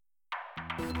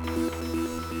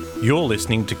You're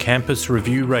listening to Campus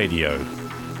Review Radio.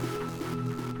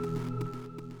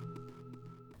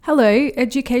 Hello,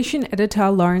 Education Editor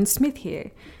Lauren Smith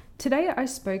here. Today I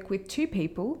spoke with two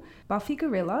people, Buffy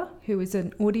Gorilla, who is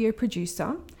an audio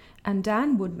producer, and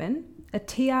Dan Woodman, a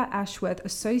T.R. Ashworth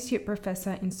Associate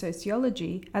Professor in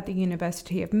Sociology at the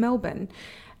University of Melbourne.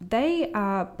 They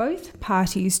are both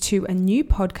parties to a new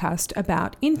podcast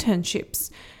about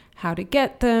internships, how to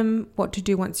get them, what to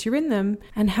do once you're in them,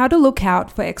 and how to look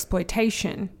out for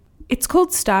exploitation. It's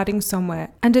called Starting Somewhere,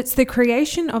 and it's the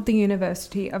creation of the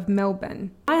University of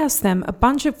Melbourne. I asked them a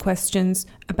bunch of questions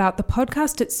about the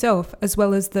podcast itself, as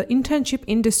well as the internship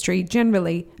industry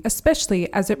generally,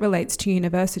 especially as it relates to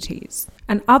universities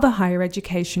and other higher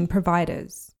education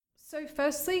providers. So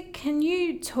firstly, can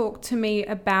you talk to me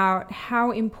about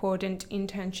how important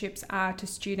internships are to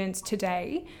students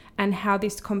today and how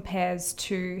this compares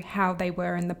to how they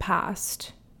were in the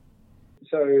past?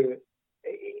 So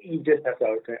you just have to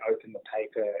open the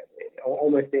paper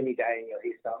almost any day and you'll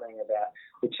hear something about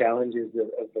the challenges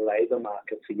of the labour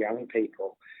market for young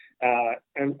people.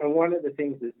 And one of the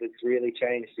things that's really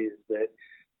changed is that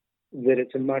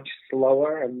it's a much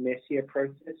slower and messier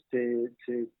process to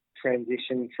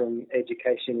transition from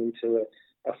education into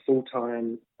a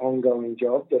full-time ongoing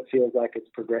job that feels like it's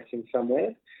progressing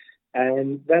somewhere.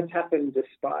 And that's happened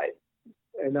despite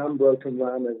an unbroken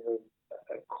run of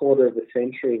a quarter of a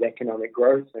century of economic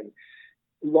growth and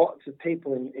lots of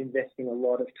people investing a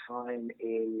lot of time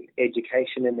in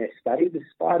education and their study.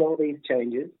 Despite all these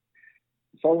changes,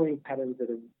 following patterns that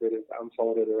have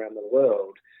unfolded around the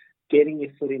world, getting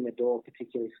your foot in the door,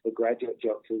 particularly for the graduate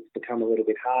jobs, has become a little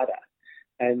bit harder.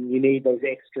 And you need those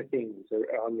extra things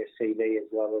on your CV as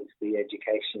well as the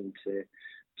education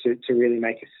to really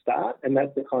make a start. And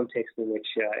that's the context in which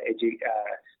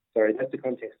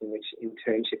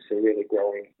internships are really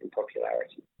growing in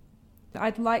popularity.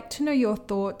 I'd like to know your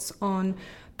thoughts on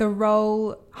the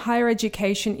role higher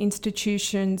education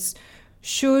institutions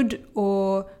should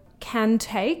or can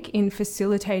take in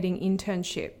facilitating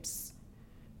internships.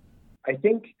 I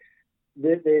think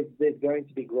that there's going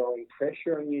to be growing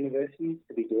pressure on universities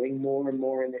to be doing more and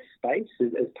more in this space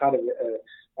as part of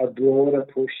a broader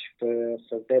push for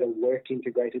better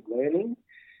work-integrated learning.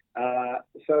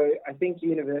 So I think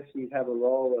universities have a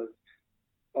role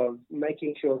of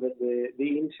making sure that the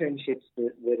internships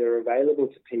that are available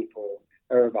to people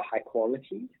are of a high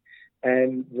quality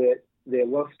and that they're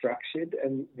well structured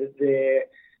and that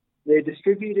they're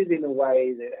distributed in a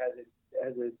way that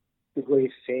has a degree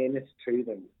of fairness to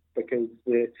them, because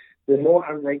the more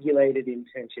unregulated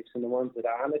internships and the ones that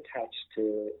aren't attached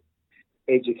to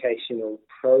educational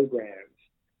programs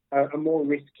are more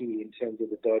risky in terms of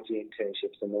the dodgy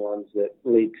internships and the ones that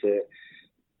lead to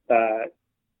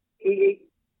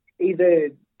either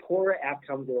poorer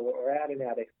outcomes or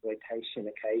out-and-out exploitation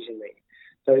occasionally.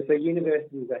 So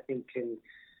universities, I think,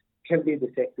 can be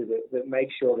the sector that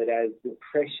makes sure that as the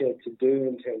pressure to do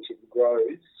internships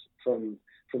grows from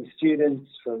students,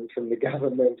 from the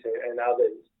government and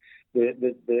others,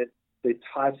 the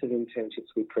types of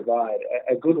internships we provide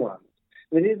are good ones.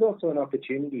 But it is also an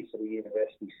opportunity for the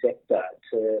university sector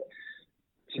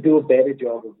to do a better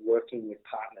job of working with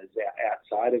partners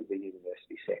outside of the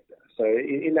university sector. So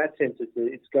in that sense,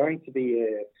 it's going to be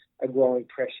a growing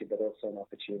pressure, but also an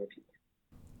opportunity.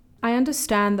 I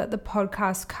understand that the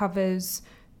podcast covers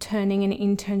turning an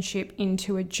internship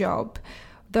into a job,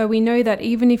 though we know that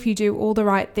even if you do all the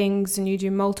right things and you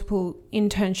do multiple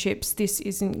internships, this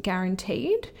isn't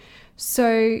guaranteed.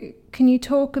 So can you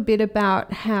talk a bit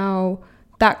about how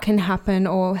that can happen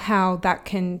or how that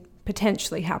can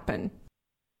potentially happen?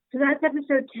 So that's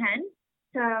episode 10.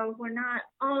 So we're not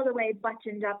all the way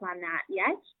buttoned up on that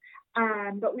yet.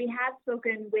 But we have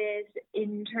spoken with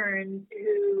interns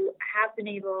who have been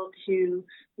able to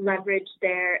leverage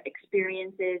their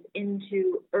experiences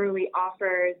into early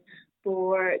offers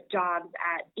for jobs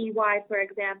at EY, for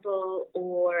example,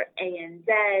 or ANZ,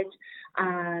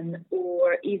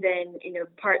 or even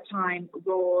part-time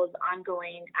roles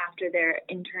ongoing after their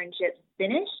internships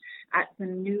finish at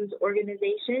some news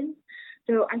organizations.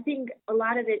 So I think a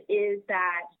lot of it is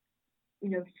that,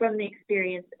 from the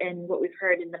experience and what we've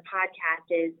heard in the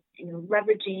podcast is,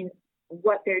 leveraging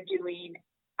what they're doing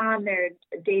on their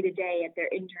day-to-day at their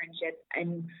internship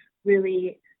and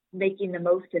really making the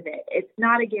most of it. It's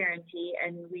not a guarantee,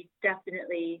 and we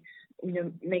definitely,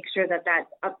 make sure that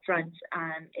that's upfront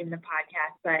in the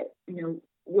podcast. But,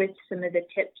 with some of the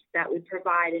tips that we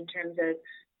provide in terms of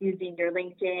using your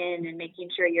LinkedIn and making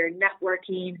sure you're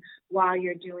networking while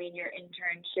you're doing your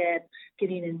internship,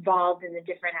 getting involved in the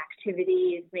different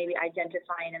activities, maybe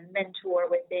identifying a mentor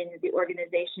within the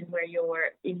organization where you're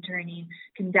interning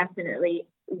can definitely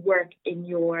work in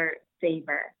your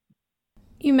favor.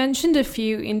 You mentioned a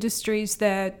few industries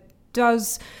there.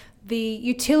 Does the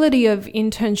utility of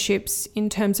internships in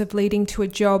terms of leading to a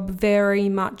job vary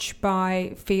much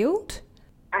by field?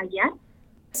 Yes.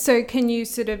 So can you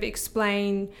sort of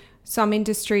explain some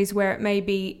industries where it may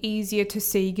be easier to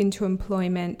seek into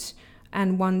employment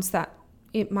and ones that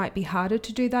it might be harder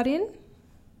to do that in?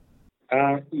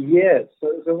 Yes.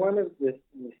 So one of the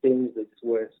things that's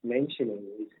worth mentioning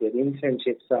is that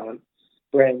internships aren't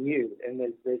brand new, and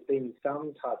there's been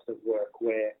some types of work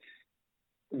where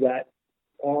that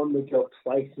on-the-job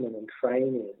placement and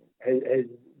training has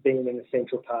been an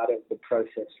essential part of the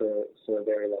process for a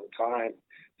very long time.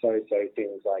 So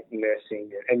things like nursing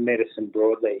and medicine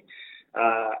broadly.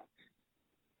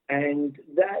 And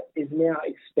that is now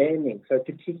expanding. So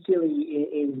particularly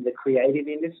in the creative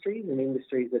industries and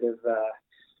industries that have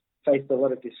faced a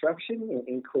lot of disruption,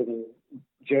 including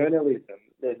journalism,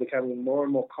 they're becoming more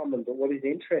and more common. But what is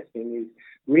interesting is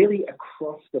really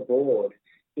across the board,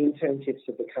 internships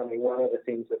are becoming one of the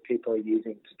things that people are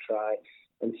using to try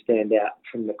and stand out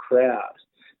from the crowd.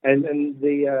 And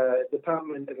the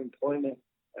Department of Employment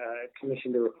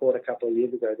commissioned a report a couple of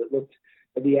years ago that looked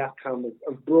at the outcome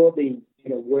of broadly,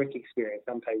 work experience,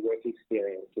 unpaid work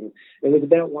experience. And it was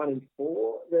about 1 in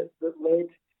 4 that led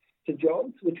to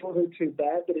jobs, which wasn't too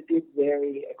bad, but it did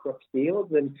vary across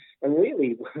fields. And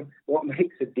really what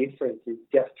makes a difference is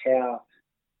just how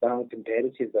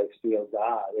competitive those fields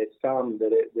are. There's some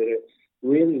that are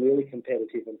really, really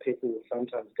competitive, and people will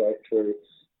sometimes go through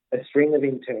a string of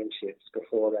internships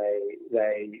before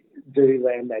they do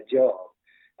land that job.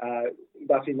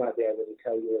 Buffy might be able to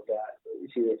tell you about.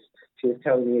 She was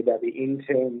telling me about the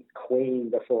intern queen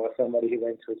before, somebody who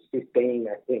went through 15,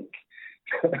 I think,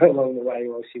 along the way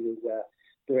while she was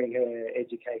doing her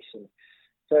education.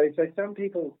 So some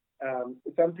people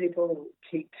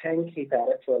can keep at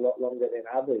it for a lot longer than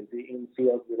others in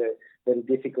fields that are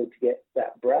difficult to get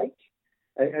that break.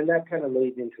 And that kind of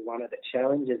leads into one of the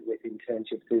challenges with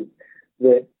internships is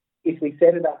that if we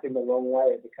set it up in the wrong way,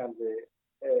 it becomes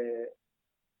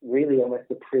really almost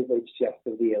a privilege just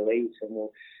of the elite, and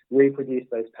will reproduce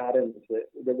those patterns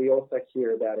that we also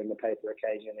hear about in the paper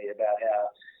occasionally about how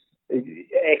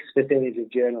X percentage of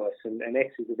journalists, and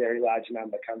X is a very large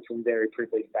number, come from very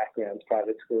privileged backgrounds,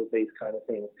 private schools, these kind of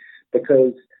things,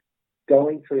 because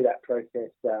going through that process,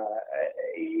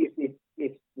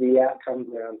 if the outcomes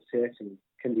are uncertain,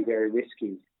 can be very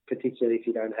risky, particularly if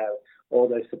you don't have all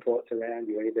those supports around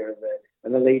you, either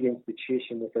an elite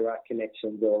institution with the right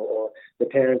connections or the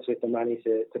parents with the money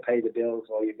to pay the bills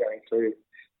while you're going through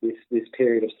this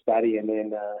period of study and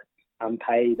then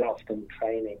unpaid, often,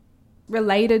 training.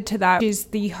 Related to that is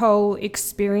the whole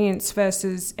experience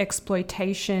versus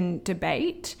exploitation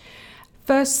debate.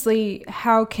 Firstly,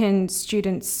 how can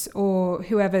students or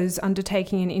whoever's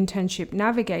undertaking an internship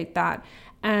navigate that?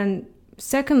 And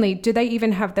secondly, do they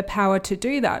even have the power to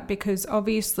do that? Because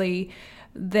obviously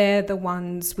they're the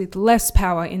ones with less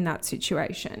power in that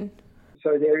situation.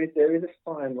 So there is a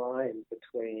fine line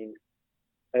between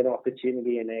an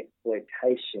opportunity and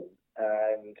exploitation.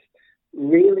 And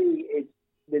really,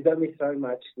 there's only so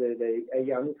much that a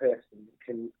young person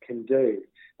can do.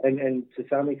 And to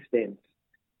some extent,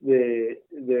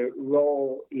 the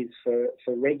role is for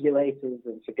regulators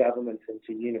and for governments and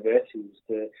for universities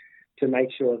to make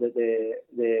sure that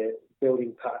they're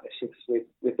building partnerships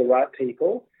with the right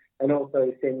people, and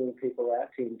also sending people out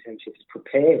to internships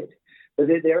prepared. But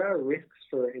there are risks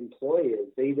for employers,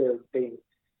 either being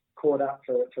caught up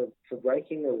for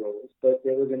breaking the rules. But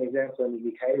there was an example in the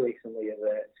UK recently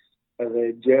of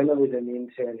a journalism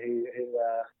intern who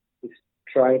was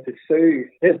trying to sue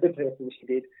the person she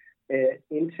did an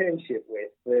internship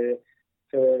with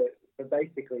for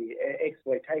basically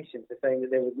exploitation, for saying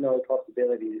that there was no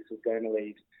possibility this was going to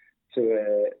lead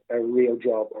to a real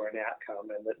job or an outcome,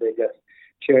 and that they're just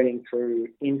churning through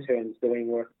interns doing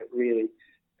work that really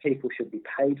people should be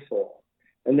paid for.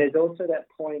 And there's also that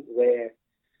point where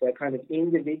that kind of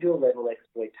individual level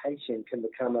exploitation can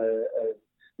become a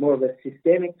more of a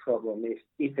systemic problem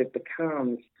if it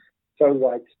becomes so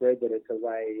widespread that it's a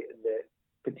way that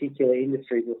particular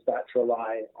industries will start to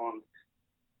rely on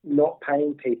not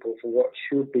paying people for what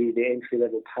should be the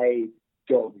entry-level paid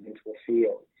jobs into a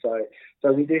field.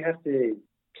 So we do have to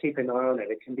keep an eye on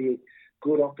it. It can be a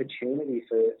good opportunity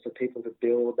for people to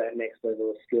build that next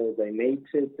level of skills they need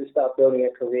to start building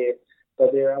a career,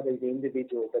 But there are these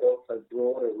individual but also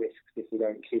broader risks if we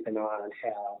don't keep an eye on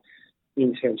how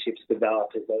internships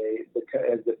develop as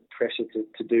the pressure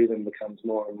to do them becomes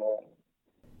more and more.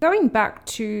 Going back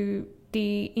to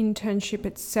the internship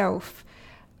itself,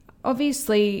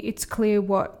 obviously it's clear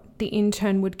what the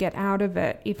intern would get out of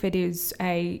it if it is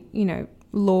a,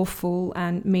 lawful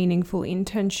and meaningful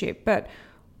internship. But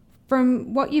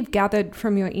from what you've gathered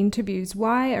from your interviews,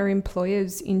 why are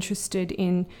employers interested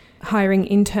in hiring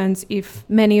interns if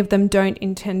many of them don't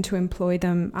intend to employ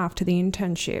them after the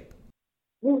internship?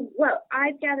 Well,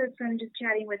 I've gathered from just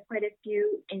chatting with quite a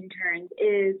few interns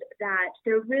is that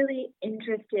they're really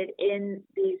interested in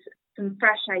some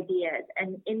fresh ideas,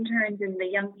 and interns and the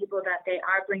young people that they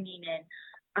are bringing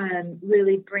in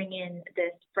really bring in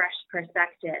this fresh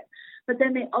perspective. But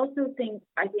then they also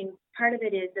I think part of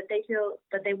it is that they feel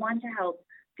that they want to help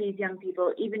these young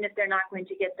people, even if they're not going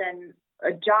to get them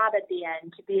a job at the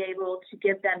end, to be able to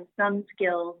give them some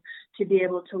skills, to be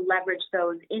able to leverage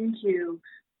those into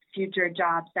future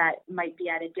jobs that might be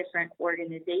at a different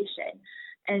organization.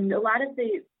 And a lot of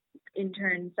the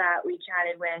interns that we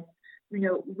chatted with,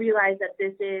 realize that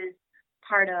this is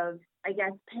part of, I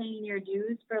guess, paying your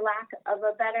dues, for lack of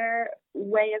a better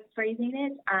way of phrasing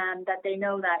it, that they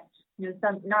know that,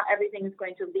 not everything is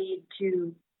going to lead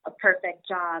to a perfect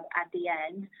job at the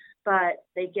end, but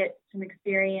they get some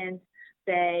experience,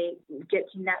 they get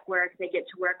to network, they get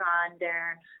to work on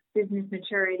their business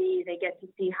maturity, they get to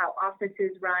see how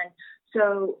offices run.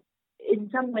 So in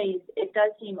some ways, it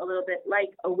does seem a little bit like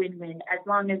a win-win, as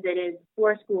long as it is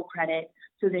for school credit,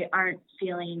 so they aren't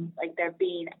feeling like they're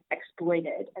being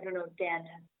exploited. I don't know if Dan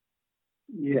has.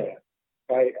 Yeah,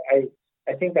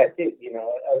 I think that's it.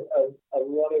 A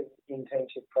lot of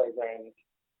internship programs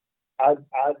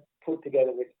are put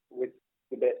together with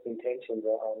the best intentions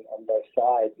on both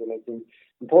sides, and it's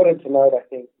important to note, I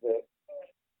think, that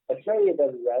Australia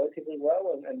does relatively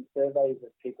well, and surveys of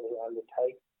people who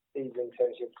undertake these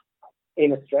internships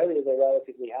in Australia, they're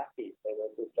relatively happy. So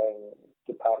the Australian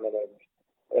Department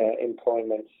of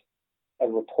Employment, a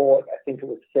report, I think it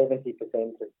was 70%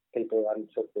 of people who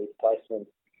undertook these placements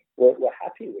were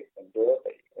happy with them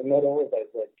broadly. And not all of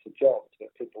those led to jobs,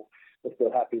 but people were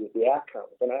still happy with the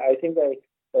outcomes. And I think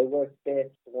they work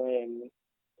best when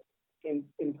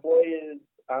employers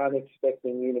aren't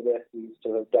expecting universities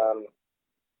to have done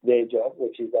their job,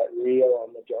 which is that real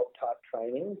on-the-job type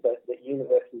training, but that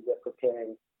universities are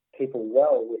preparing people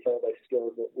well with all those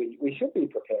skills that we should be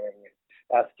preparing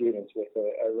our students with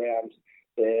around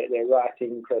their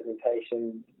writing,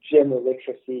 presentation, general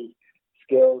literacy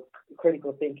skills,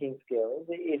 critical thinking skills.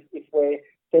 If we're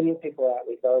sending people out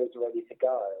with those ready to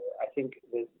go, I think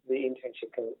the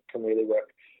internship can really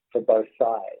work for both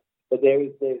sides. But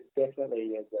there's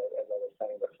definitely, as I was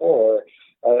saying before,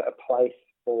 a place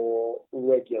for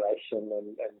regulation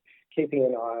and keeping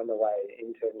an eye on the way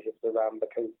internships are run,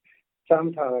 because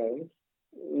sometimes,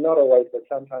 not always, but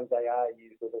sometimes they are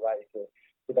used as a way to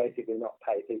basically not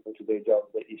pay people to do jobs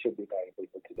that you should be paying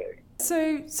people to do.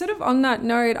 So sort of on that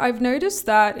note, I've noticed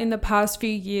that in the past few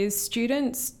years,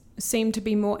 students seem to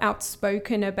be more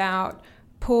outspoken about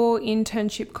poor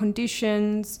internship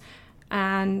conditions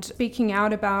and speaking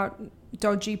out about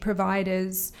dodgy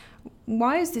providers.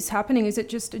 Why is this happening? Is it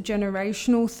just a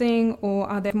generational thing, or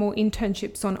are there more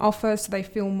internships on offer so they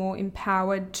feel more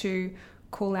empowered to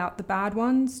call out the bad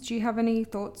ones? Do you have any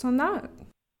thoughts on that?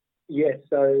 Yes,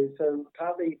 so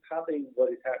partly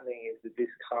what is happening is that this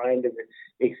kind of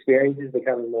experience is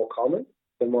becoming more common.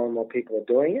 The more and more people are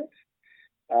doing it.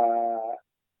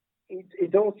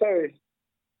 It's also,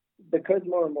 because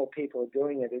more and more people are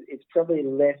doing it, it's probably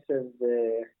less of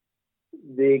the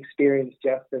experience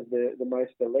just of the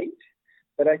most elite.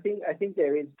 But I think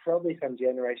there is probably some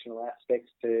generational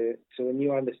aspects to a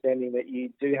new understanding that you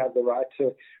do have the right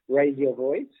to raise your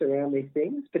voice around these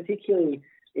things, particularly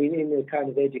in the kind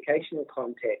of educational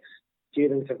context.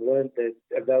 Students have learned that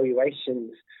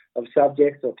evaluations of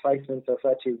subjects or placements or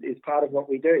such is part of what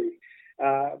we do.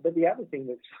 But the other thing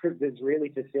that's really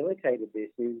facilitated this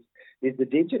is the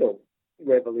digital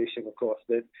revolution, of course,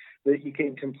 that you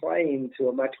can complain to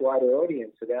a much wider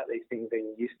audience about these things than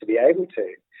you used to be able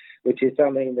to, which is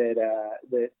something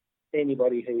that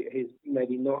anybody who's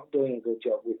maybe not doing a good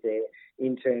job with their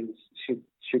interns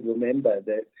should remember,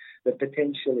 that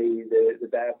potentially the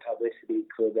bad publicity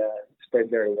could spread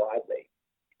very widely.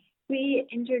 We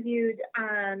interviewed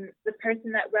the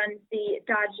person that runs the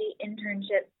Dodgy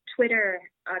Internship Twitter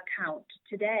account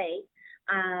today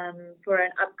for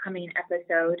an upcoming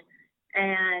episode,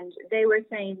 and they were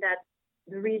saying that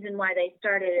the reason why they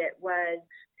started it was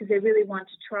because they really want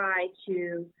to try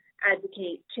to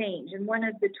advocate change. And one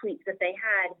of the tweets that they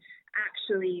had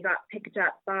actually got picked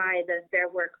up by the Fair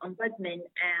Work Ombudsman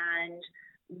and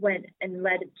went and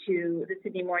led to the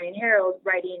Sydney Morning Herald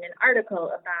writing an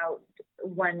article about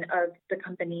one of the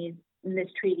companies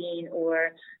mistreating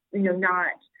or,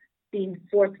 not being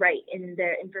forthright in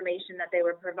their information that they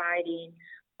were providing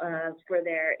for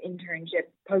their internship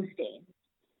posting.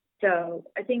 So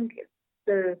I think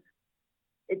it's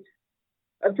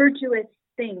a virtuous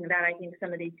thing that I think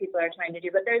some of these people are trying to do.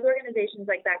 But there's organizations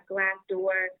like that,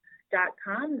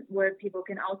 Glassdoor.com, where people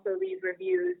can also leave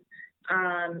reviews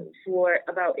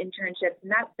about internships,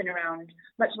 and that's been around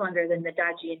much longer than the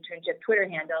dodgy internship Twitter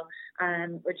handle,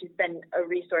 which has been a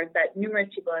resource that numerous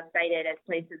people have cited as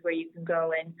places where you can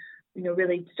go and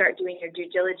really start doing your due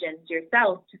diligence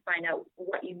yourself to find out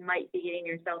what you might be getting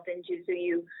yourself into, so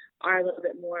you are a little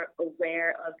bit more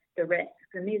aware of the risks.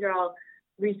 And these are all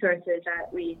resources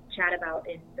that we chat about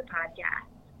in the podcast.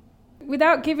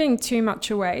 Without giving too much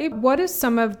away, what are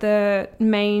some of the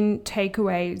main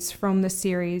takeaways from the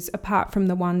series, apart from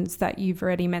the ones that you've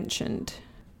already mentioned?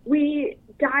 We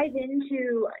dive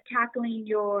into tackling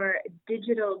your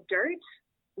digital dirt,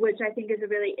 which I think is a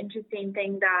really interesting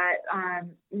thing that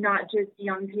not just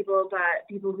young people, but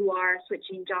people who are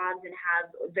switching jobs and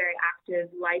have a very active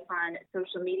life on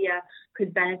social media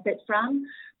could benefit from.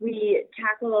 We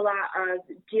tackle a lot of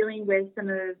dealing with some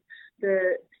of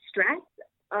the stress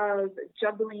of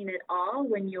juggling it all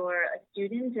when you're a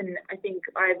student. And I think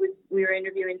we were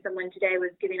interviewing someone today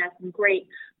was giving us some great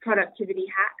productivity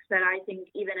hacks that I think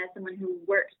even as someone who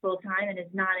works full time and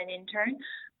is not an intern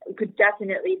could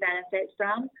definitely benefit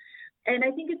from. And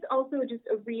I think it's also just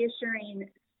a reassuring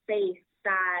space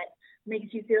that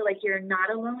makes you feel like you're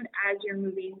not alone as you're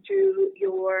moving through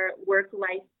your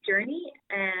work-life journey,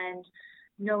 and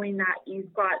knowing that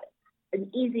you've got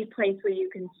an easy place where you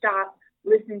can stop,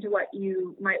 listen to what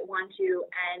you might want to,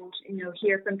 and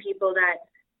hear from people that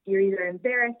you're either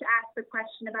embarrassed to ask the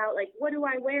question about, like, what do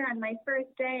I wear on my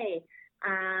first day,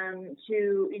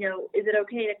 to is it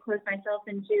okay to close myself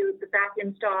into the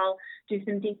bathroom stall, do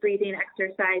some deep breathing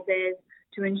exercises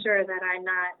to ensure that I'm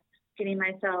not getting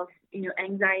myself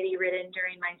anxiety ridden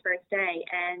during my first day.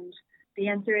 And the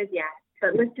answer is yes,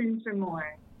 but listen for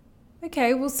more.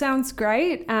 Okay, well, sounds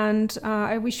great, and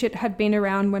I wish it had been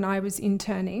around when I was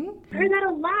interning. I heard that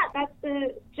a lot. That's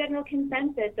the general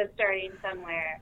consensus of starting somewhere.